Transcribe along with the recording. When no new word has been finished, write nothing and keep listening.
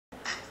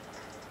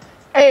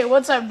Hey,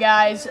 what's up,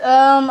 guys?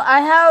 I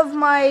have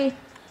my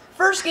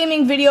first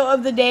gaming video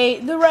of the day.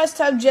 The rest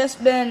have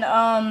just been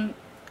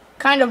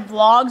kind of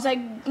vlogs, I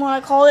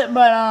want to call it.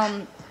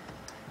 But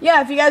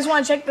yeah, if you guys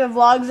want to check the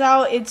vlogs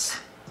out, it's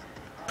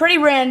pretty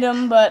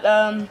random. But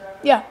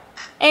yeah.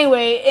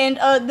 Anyway,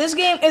 and this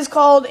game is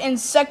called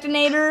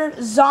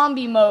Insectonator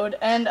Zombie Mode,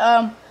 and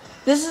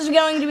this is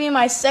going to be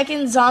my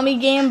second zombie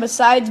game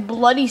besides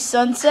Bloody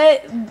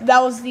Sunset.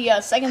 That was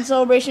the second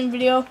celebration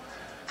video.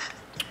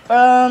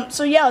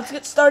 So yeah, let's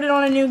get started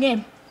on a new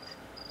game.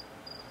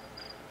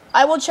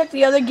 I will check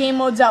the other game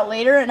modes out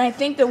later, and I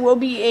think there will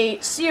be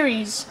a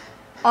series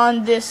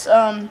on this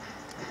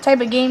type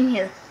of game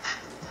here.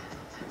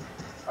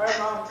 Alright,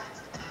 Mom.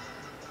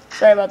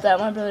 Sorry about that,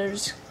 my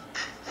brother's.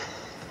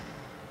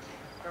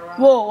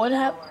 Whoa, what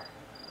happened?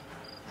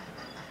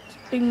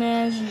 Big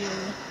man, you.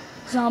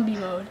 Zombie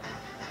mode.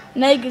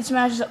 Now you can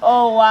smash.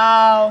 Oh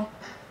wow,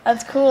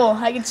 that's cool.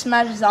 I can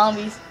smash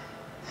zombies.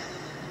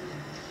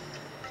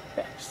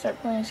 Start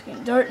playing this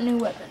game. Dart new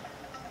weapon.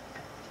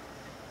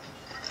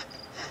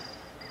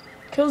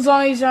 Kill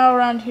zombies all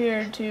around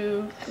here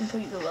to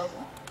complete the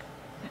level.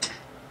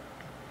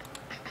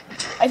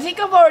 I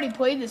think I've already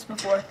played this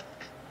before.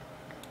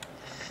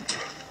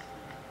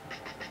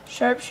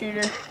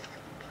 Sharpshooter.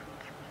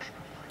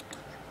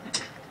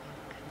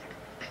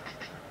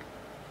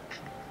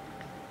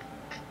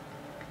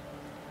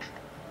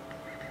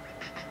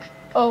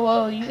 Oh,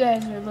 whoa, you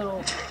guys are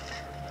little.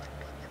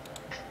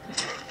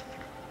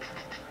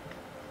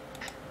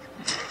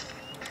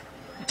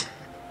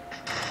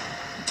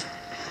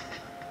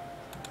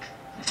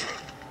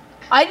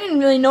 I didn't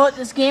really know what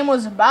this game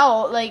was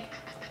about, like,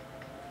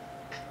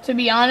 to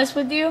be honest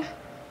with you.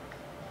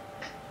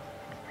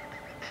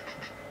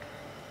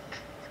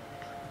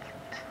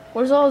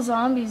 Where's all the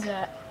zombies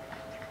at?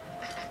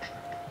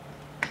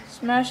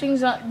 Smashing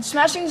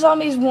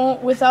zombies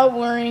won't without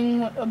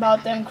worrying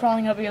about them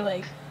crawling up your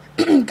leg.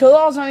 Kill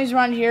all zombies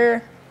around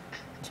here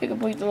to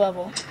complete the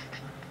level.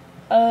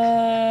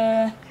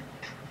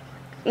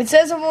 It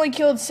says I've only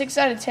killed 6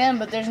 out of 10,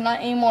 but there's not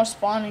any more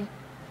spawning.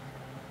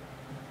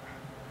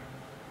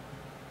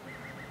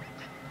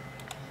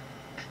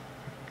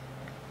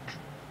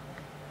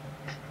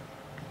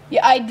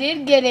 Yeah, I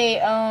did get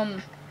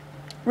a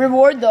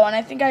reward though, and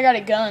I think I got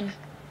a gun.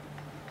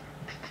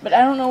 But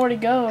I don't know where to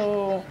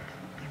go.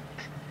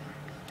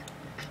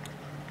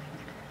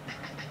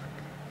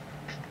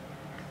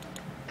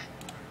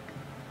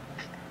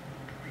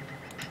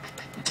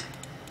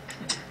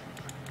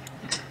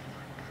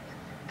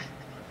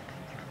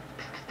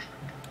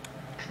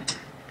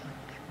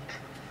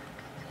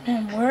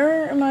 Man,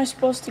 where am I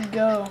supposed to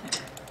go?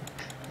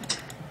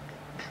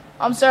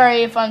 I'm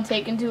sorry if I'm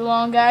taking too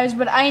long, guys,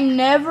 but I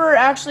never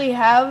actually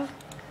have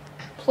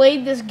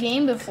played this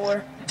game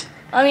before.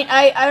 I mean,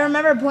 I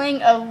remember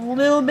playing a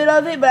little bit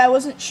of it, but I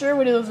wasn't sure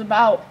what it was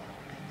about.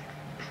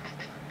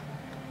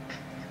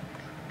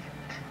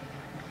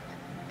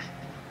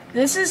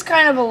 This is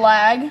kind of a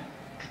lag.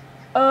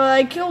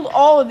 I killed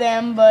all of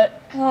them,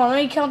 but hold on,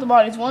 let me count the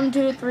bodies. 1,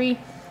 2, 3,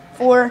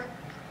 4,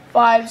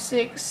 5,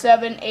 6,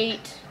 7,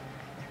 8,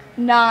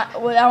 9.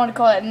 What I want to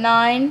call it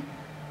 9.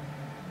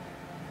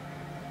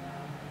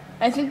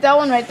 I think that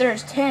one right there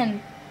is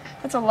 10.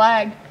 That's a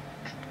lag.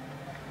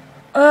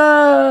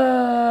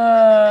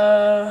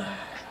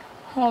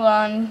 Hold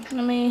on.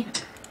 Let me.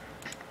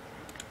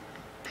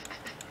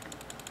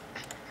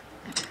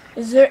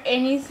 Is there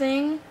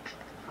anything?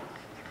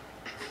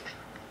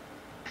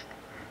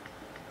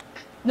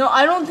 No,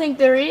 I don't think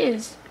there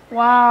is.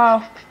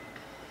 Wow.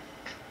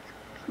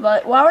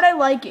 But why would I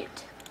like it?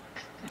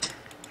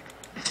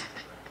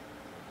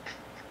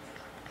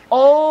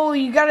 Oh,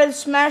 you gotta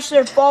smash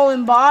their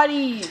fallen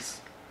bodies.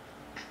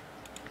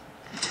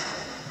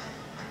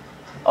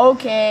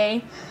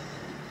 Okay.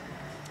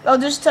 I'll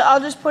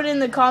just put in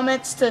the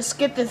comments to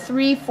skip the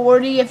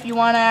 340 if you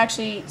want to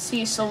actually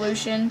see a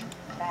solution.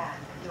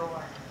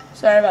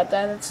 Sorry about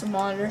that. That's the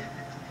monitor.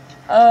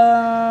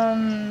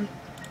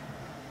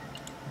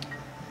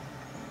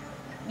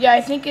 Yeah, I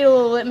think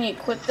it'll let me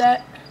equip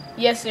that.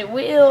 Yes, it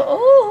will.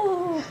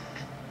 Oh.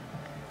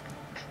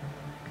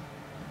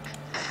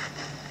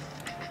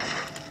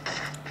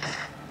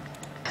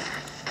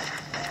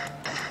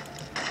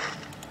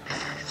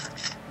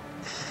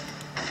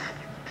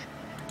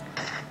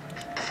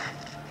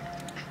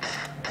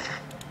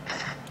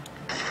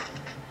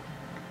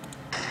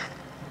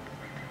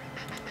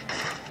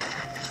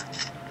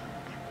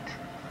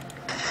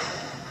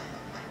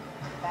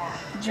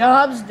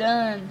 Job's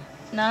done.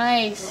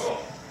 Nice.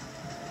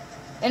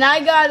 And I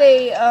got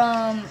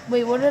a,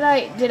 wait, what did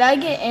I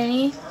get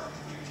any?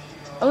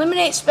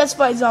 Eliminate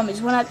specified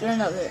zombies, one after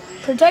another.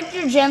 Protect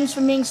your gems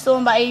from being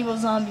stolen by evil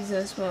zombies in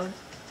this mode.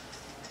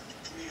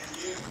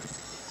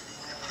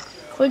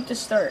 Click to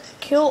start.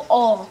 Kill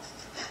all.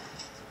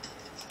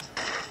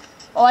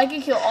 Oh, I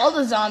can kill all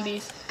the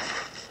zombies.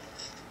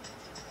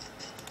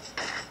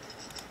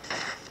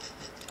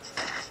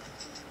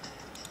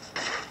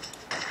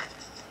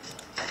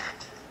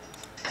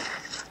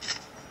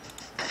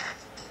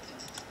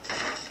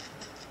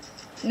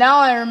 Now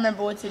I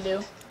remember what to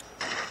do.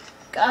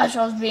 Gosh,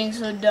 I was being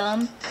so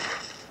dumb.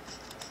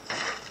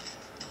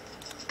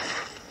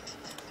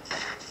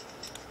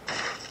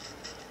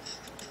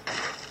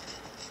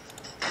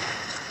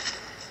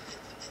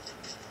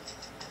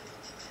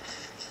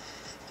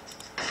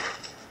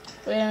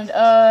 And,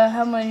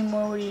 how many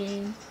more would you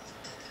need?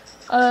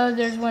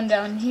 There's one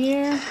down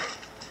here.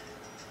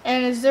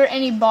 And is there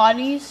any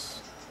bodies?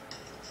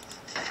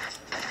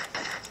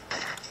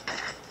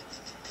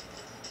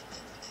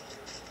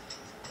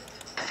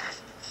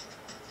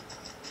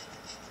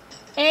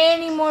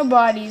 Any more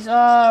bodies?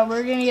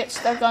 We're gonna get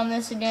stuck on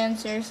this again,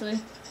 seriously.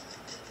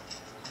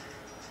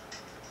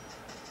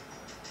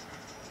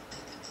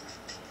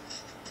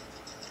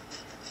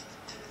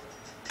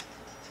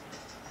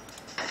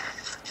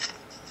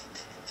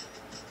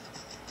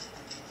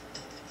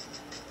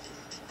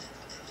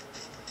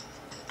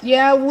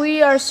 Yeah,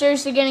 we are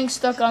seriously getting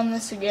stuck on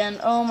this again.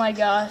 Oh my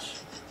gosh.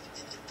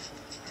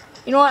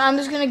 You know what? I'm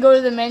just gonna go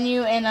to the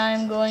menu and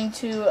I'm going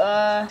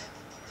to,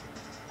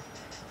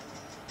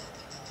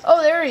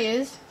 oh, there he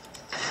is.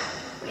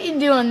 What are you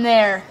doing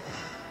there?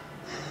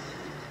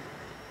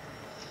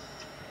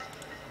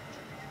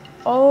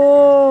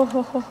 Oh,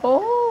 ho, ho,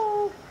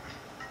 ho.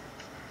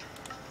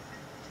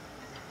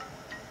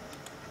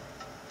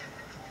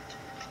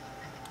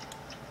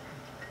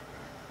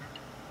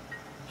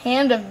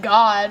 Hand of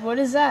God. What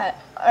is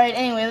that? All right.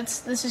 Anyway,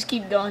 let's just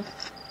keep going.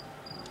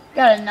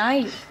 Got a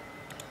knife.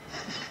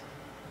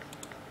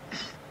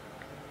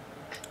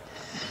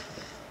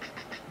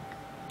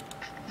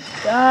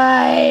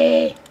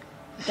 Die.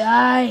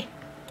 Die.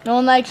 No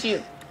one likes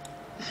you.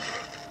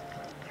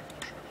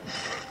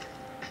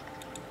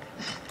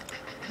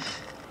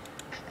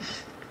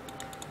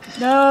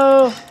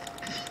 No.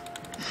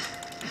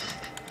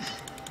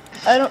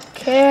 I don't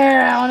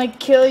care. I want to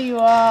kill you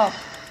all.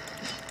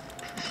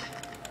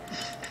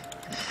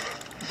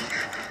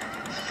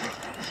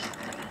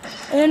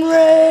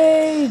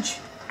 Enrage.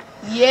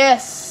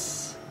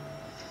 Yes.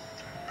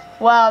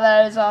 Wow,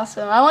 that is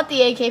awesome. I want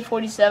the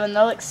AK-47.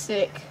 That looks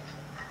sick.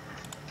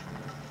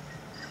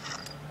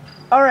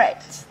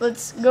 Alright,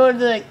 let's go to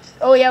the...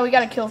 Oh yeah, we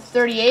gotta kill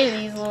 38 of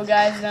these little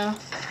guys now.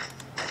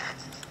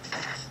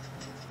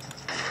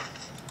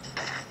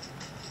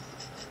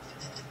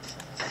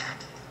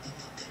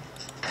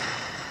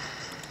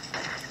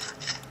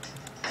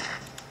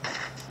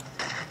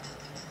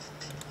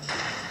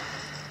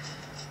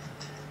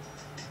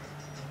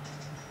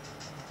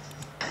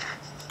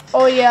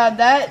 Oh yeah,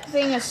 that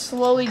thing is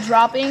slowly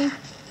dropping.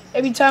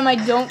 Every time I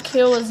don't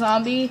kill a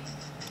zombie,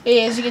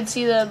 as you can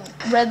see, the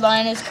red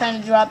line is kind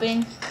of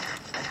dropping.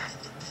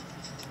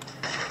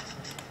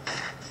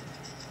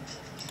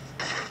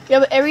 Yeah,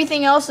 but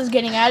everything else is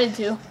getting added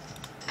to.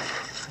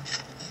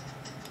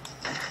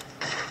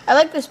 I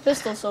like this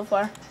pistol so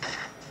far.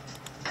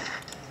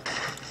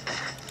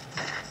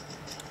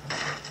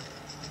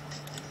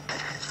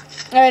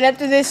 Alright,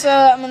 after this,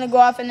 I'm going to go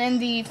off and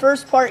end the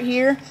first part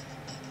here.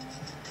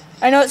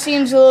 I know it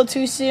seems a little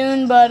too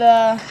soon, but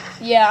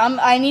yeah,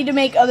 I need to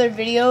make other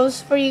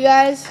videos for you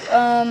guys.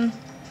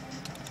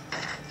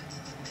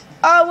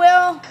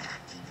 Well,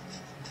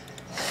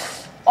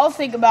 I'll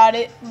think about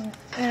it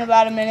in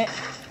about a minute.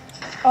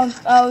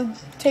 I'll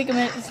take a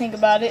minute to think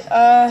about it.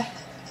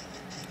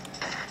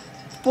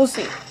 We'll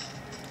see.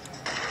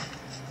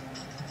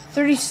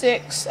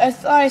 36. I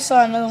thought I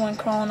saw another one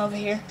crawling over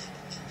here.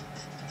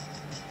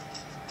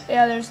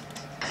 Yeah, there's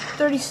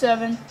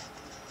 37.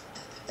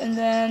 And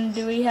then,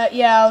 do we have...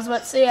 Yeah, I was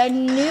about to say, I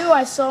knew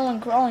I saw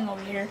one crawling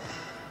over here.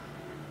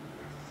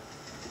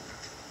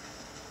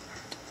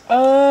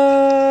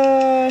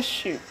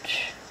 Shoot.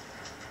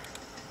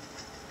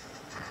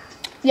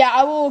 Yeah,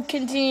 I will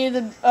continue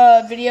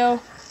the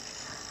video.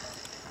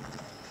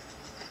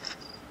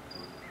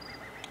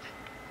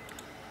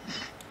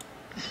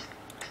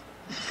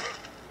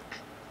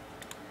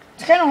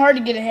 It's kind of hard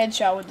to get a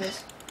headshot with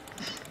this.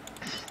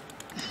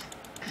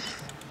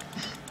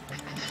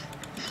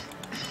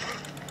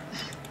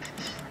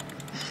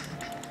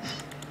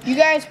 You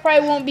guys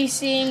probably won't be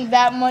seeing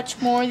that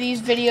much more of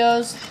these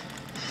videos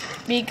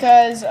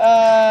because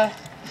I'm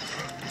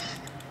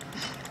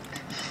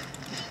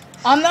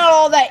not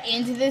all that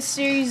into this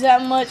series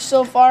that much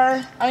so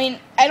far. I mean,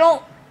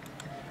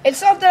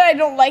 it's not that I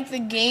don't like the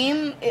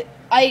game.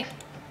 I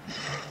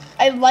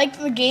like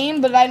the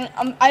game, but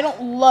I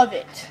don't love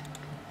it.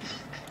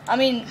 I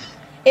mean,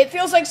 it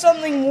feels like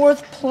something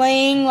worth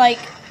playing like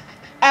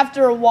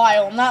after a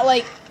while, not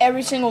like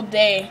every single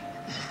day.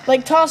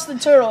 Like Toss the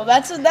Turtle,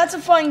 that's a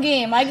fun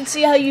game. I can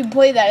see how you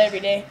play that every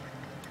day.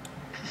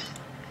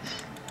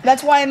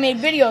 That's why I made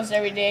videos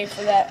every day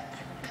for that.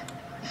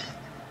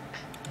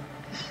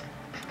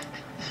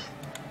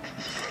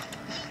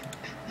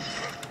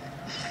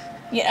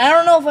 Yeah, I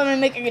don't know if I'm gonna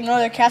make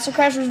another Castle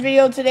Crashers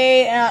video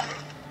today.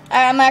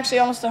 I'm actually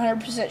almost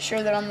 100%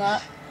 sure that I'm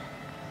not.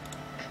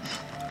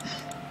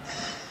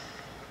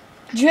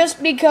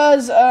 Just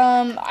because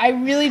I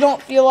really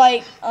don't feel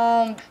like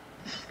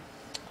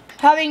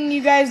having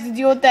you guys to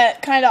deal with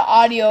that kind of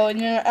audio.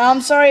 And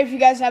I'm sorry if you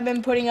guys have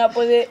been putting up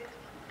with it.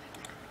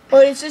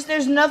 But it's just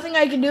there's nothing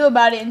I can do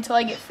about it until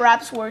I get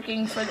fraps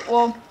working for the,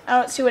 well, I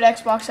don't see what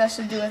Xbox has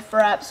to do with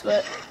fraps,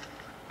 but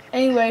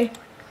anyway,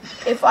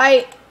 if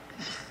I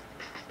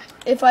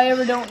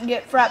ever don't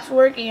get fraps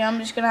working, I'm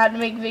just gonna have to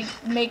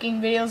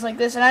making videos like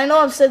this. And I know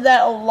I've said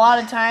that a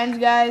lot of times,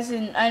 guys,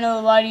 and I know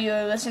a lot of you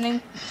are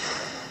listening.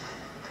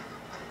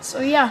 So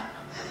yeah.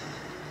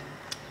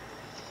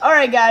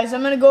 Alright guys,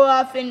 I'm gonna go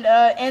off and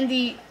end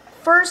the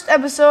first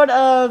episode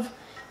of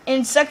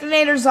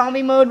Insectonator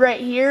Zombie Mode right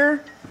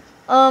here.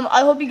 I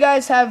hope you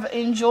guys have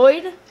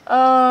enjoyed. You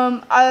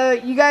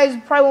guys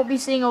probably won't be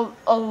seeing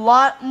a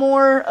lot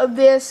more of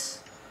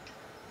this.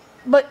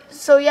 But,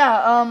 so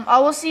yeah, I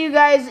will see you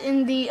guys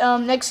in the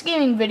next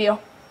gaming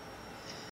video.